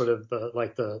 Those sort of the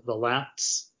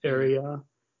lats area.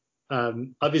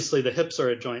 Obviously the hips are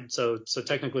a joint, so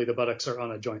technically the buttocks are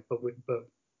on a joint, but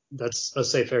that's a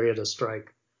safe area to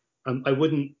strike. I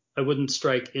wouldn't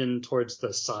strike in towards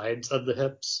the sides of the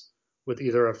hips with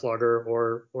either a flogger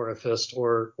or a fist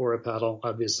or a paddle.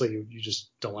 Obviously, you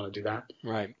just don't want to do that.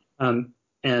 Right.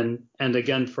 And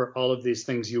again, for all of these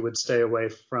things, you would stay away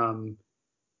from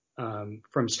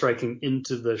striking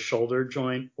into the shoulder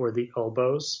joint or the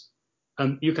elbows.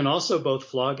 You can also both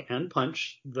flog and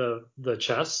punch the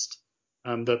chest.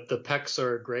 The pecs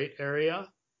are a great area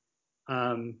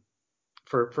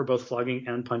for both flogging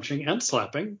and punching and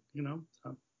slapping.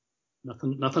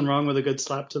 Nothing wrong with a good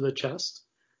slap to the chest.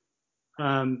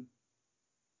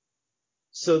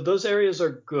 So those areas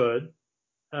are good.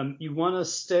 You want to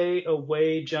stay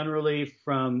away generally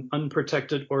from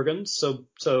unprotected organs.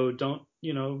 So don't,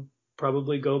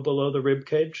 probably go below the rib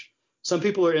cage. Some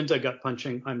people are into gut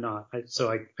punching. I'm not.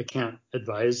 So I can't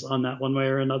advise on that one way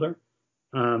or another.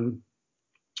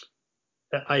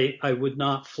 I would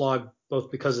not flog, both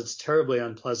because it's terribly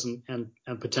unpleasant and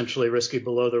potentially risky,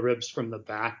 below the ribs from the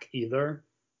back either.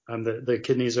 The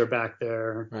kidneys are back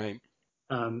there. Right.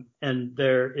 And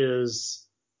there is,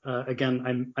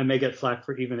 again, I may get flack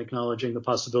for even acknowledging the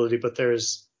possibility, but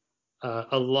there's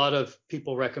a lot of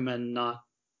people recommend not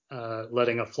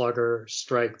letting a flogger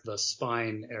strike the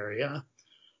spine area.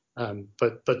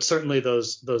 But certainly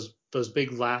those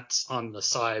big lats on the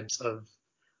sides of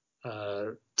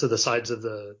to the sides of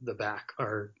the back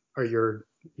are your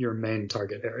main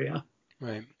target area.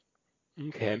 Right.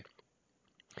 Okay.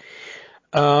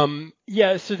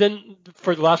 Yeah. So then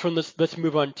for the last one, let's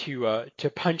move on to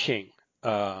punching,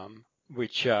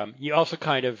 which you also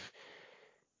kind of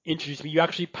introduced me. You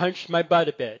actually punched my butt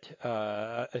a bit,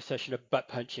 a session of butt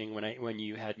punching when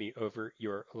you had me over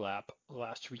your lap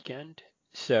last weekend.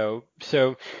 So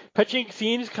punching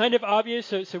seems kind of obvious.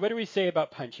 So what do we say about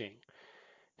punching?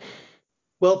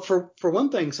 Well, for one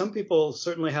thing, some people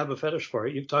certainly have a fetish for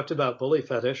it. You've talked about bully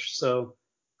fetish, so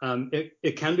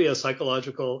it can be a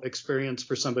psychological experience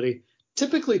for somebody.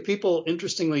 Typically, people,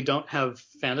 interestingly, don't have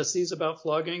fantasies about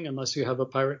flogging unless you have a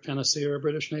pirate fantasy or a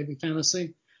British Navy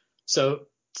fantasy. So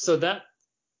that,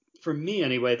 for me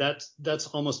anyway, that's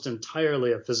almost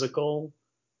entirely a physical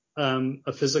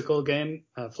game,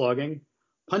 flogging.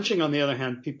 Punching, on the other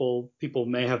hand, people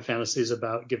may have fantasies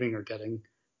about giving or getting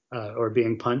or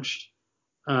being punched.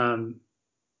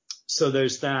 So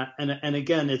there's that, and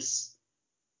again,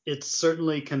 it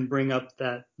certainly can bring up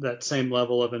that same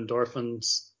level of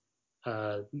endorphins,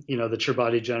 that your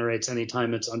body generates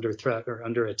anytime it's under threat or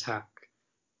under attack.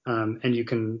 And you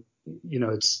can,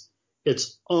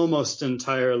 it's almost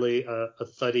entirely a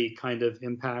thuddy kind of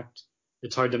impact.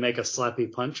 It's hard to make a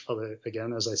slappy punch, although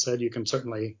again, as I said, you can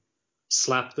certainly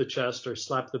slap the chest or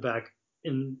slap the back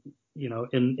in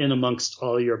amongst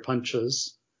all your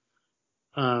punches.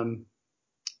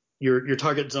 Your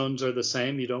target zones are the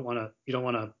same. You don't want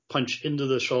to punch into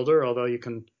the shoulder, although you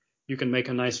can make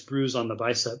a nice bruise on the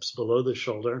biceps below the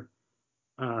shoulder.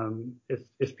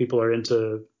 If people are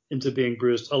into being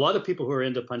bruised, a lot of people who are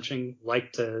into punching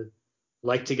like to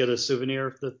get a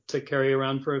souvenir to carry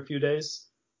around for a few days.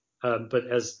 But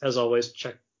as always,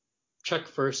 check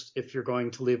first if you're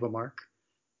going to leave a mark.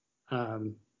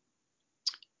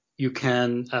 You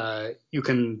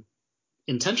can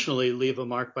intentionally leave a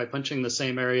mark by punching the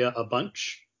same area a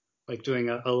bunch. like doing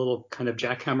a little kind of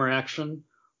jackhammer action,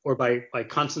 or by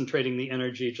concentrating the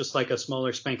energy, just like a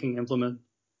smaller spanking implement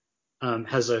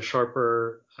has a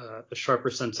sharper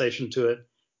sensation to it.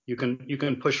 You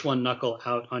can push one knuckle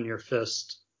out on your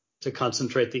fist to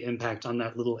concentrate the impact on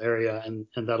that little area, and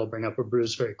that'll bring up a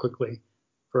bruise very quickly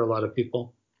for a lot of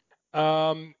people.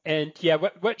 And yeah,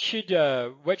 what should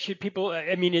people?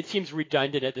 I mean, it seems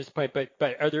redundant at this point, but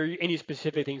are there any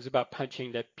specific things about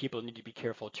punching that people need to be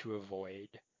careful to avoid?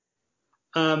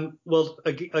 Well,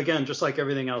 again, just like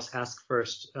everything else, ask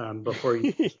first before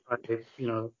you try,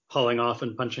 hauling off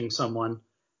and punching someone.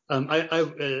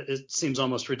 It seems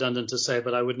almost redundant to say,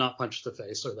 but I would not punch the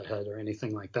face or the head or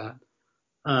anything like that.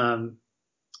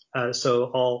 So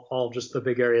all just the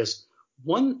big areas.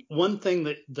 One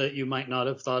thing that you might not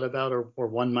have thought about, or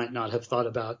one might not have thought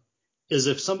about, is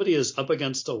if somebody is up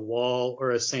against a wall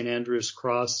or a St. Andrew's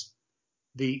cross,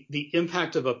 the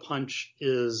impact of a punch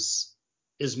is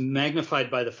magnified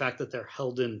by the fact that they're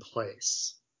held in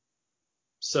place.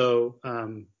 So,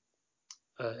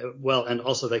 well, and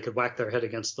also they could whack their head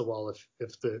against the wall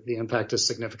if the impact is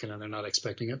significant and they're not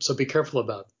expecting it. So be careful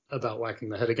about whacking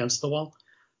the head against the wall.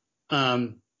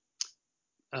 But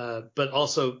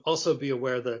also be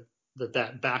aware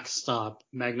that backstop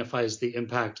magnifies the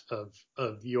impact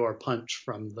of your punch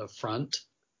from the front.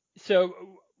 So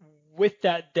with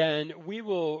that, then we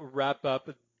will wrap up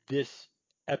this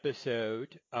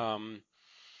episode.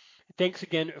 Thanks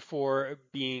again for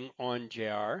being on,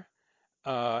 JR,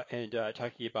 and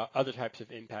talking about other types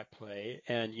of impact play.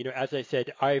 And as I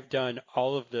said, I've done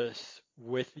all of this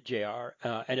with JR,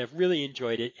 and I've really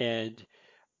enjoyed it. And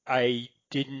I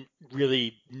didn't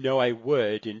really know I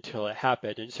would until it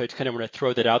happened. And so I just kind of want to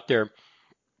throw that out there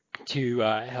to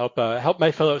help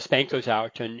my fellow Spankos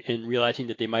out and realizing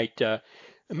that they might it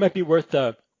might be worth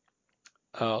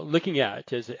looking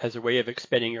at as a way of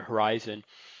expanding your horizon.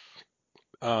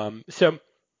 But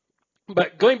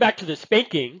going back to the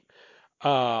spanking,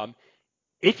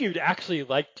 if you'd actually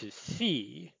like to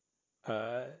see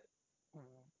uh,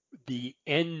 the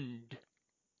end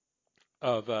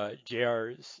of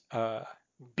JR's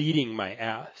beating my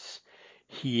ass,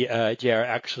 JR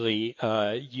actually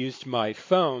used my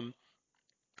phone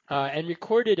and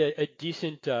recorded a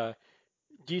decent,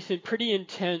 pretty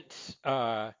intense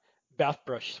bath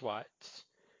brush swats.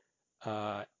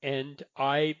 And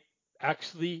I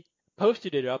actually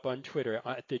posted it up on Twitter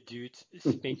at the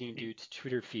Spanking Dudes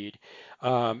Twitter feed.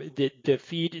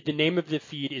 The name of the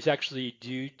feed is actually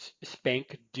Dudes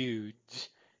Spank Dudes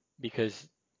because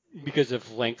of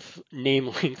name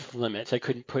length limits. I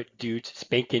couldn't put Dudes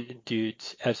Spanking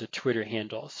Dudes as a Twitter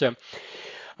handle. So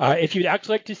if you'd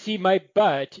actually like to see my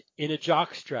butt in a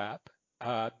jockstrap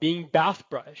being bath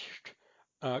brushed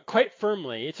quite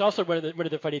firmly, it's also one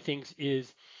of the funny things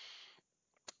is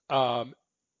um,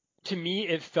 to me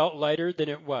it felt lighter than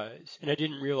it was, and I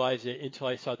didn't realize it until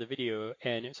I saw the video,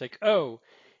 and it's like, oh,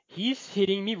 he's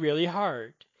hitting me really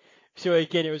hard. So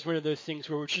again, it was one of those things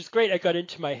which is great. I got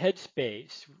into my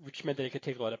headspace, which meant that I could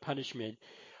take a lot of punishment.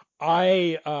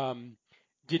 I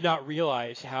did not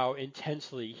realize how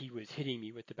intensely he was hitting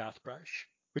me with the bath brush,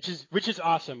 which is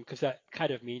awesome because that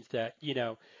kind of means that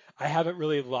I haven't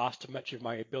really lost much of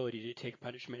my ability to take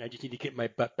punishment. I just need to get my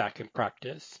butt back in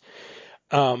practice.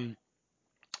 Um,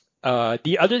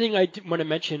 the other thing I want to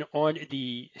mention on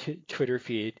the Twitter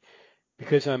feed,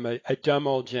 because I'm a dumb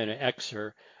old Gen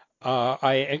Xer,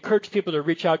 I encourage people to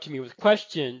reach out to me with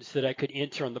questions that I could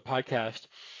answer on the podcast.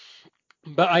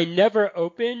 But I never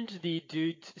opened the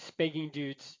Spanking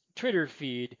Dudes Twitter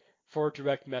feed for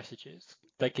direct messages,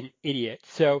 like an idiot.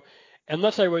 So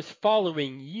unless I was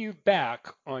following you back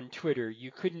on Twitter,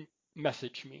 you couldn't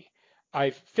message me.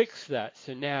 I've fixed that,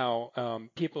 so now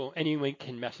anyone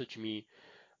can message me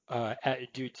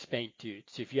at Dude Spank Dude.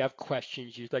 So if you have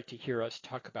questions you'd like to hear us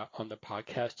talk about on the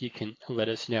podcast, you can let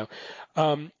us know.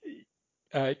 Um,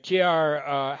 JR,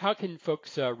 how can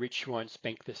folks reach you on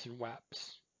Spank This and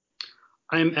WAPS?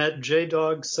 I'm at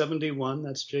JDawg71.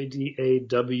 That's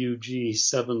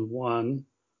JDAWG71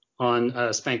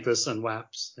 on Spank This and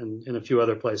WAPS and in a few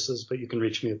other places, but you can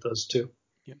reach me at those too.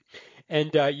 Yeah.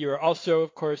 And you're also,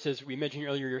 of course, as we mentioned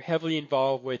earlier, you're heavily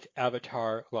involved with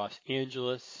Avatar Los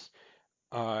Angeles,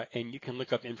 and you can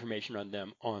look up information on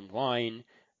them online,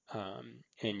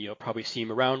 and you'll probably see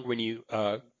them around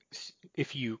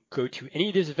if you go to any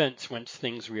of these events once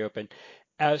things reopen.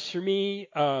 As for me,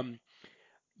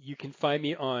 you can find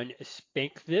me on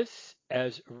Spank This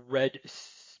as Red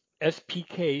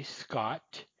SPK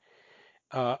Scott.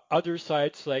 Other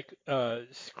sites like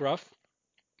Scruff,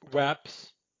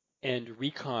 WAPS, and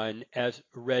Recon as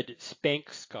Red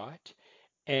Spank Scott.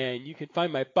 And you can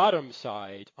find my bottom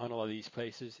side on all of these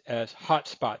places as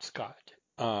Hotspot Scott.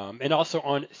 And also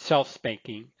on Self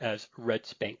Spanking as Red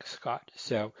Spank Scott.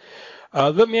 So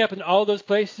look me up in all those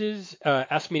places.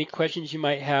 Ask me any questions you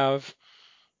might have.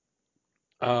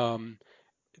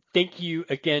 Thank you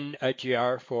again,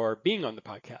 JR, for being on the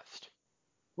podcast.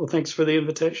 Well, thanks for the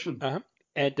invitation.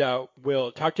 And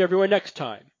we'll talk to everyone next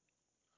time.